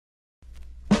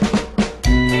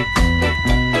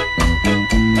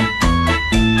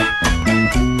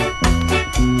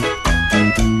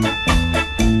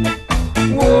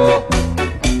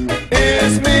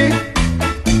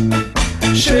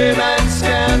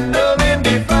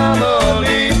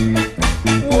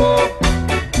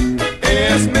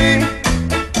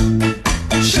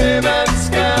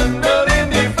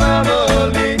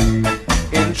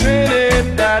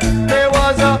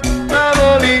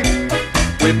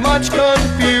much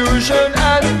confusion,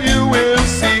 as you will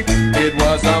see. It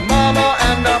was a mama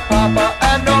and a papa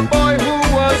and a boy who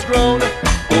was grown,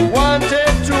 who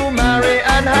wanted to marry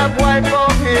and have wife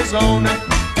of his own.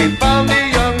 He found the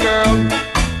young girl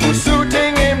who's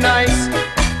suiting him nice.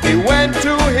 He went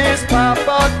to his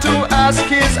papa to ask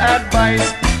his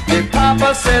advice. The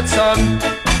papa said, son,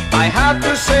 I have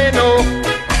to say no.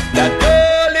 That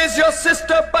girl is your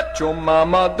sister, but your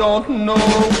mama don't know.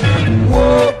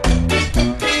 Whoa,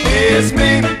 it's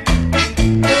me.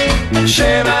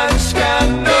 Shame and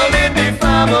scandal in the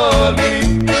family.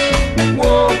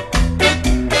 Whoa,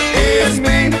 it's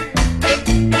me.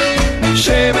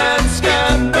 Shame and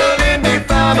scandal in the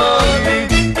family.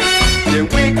 The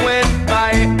week went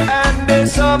by and the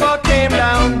summer came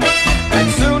down, and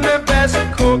soon the best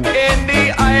cook in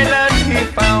the island he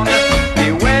found.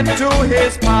 He went to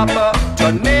his papa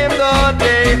to name the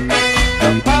day.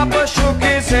 The papa shook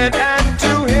his head and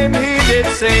to him he did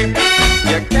say,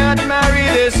 you can't marry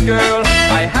this girl,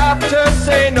 I have to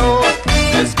say no.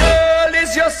 This girl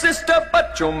is your sister,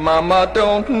 but your mama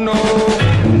don't know.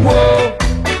 Whoa,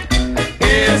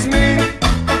 it's me.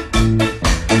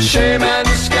 Shame and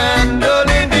scandal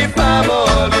in the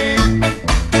family.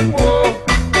 Whoa,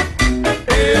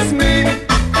 it's me.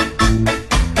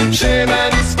 Shame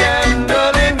and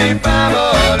scandal in the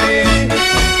family.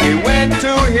 He went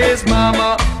to his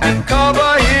mama and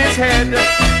covered his head.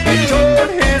 He told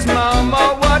his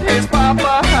mama what his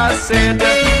papa has said.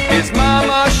 His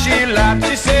mama, she laughed,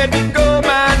 she said, go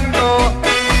man, go.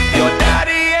 Your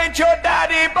daddy ain't your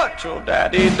daddy, but your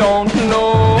daddy don't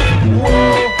know.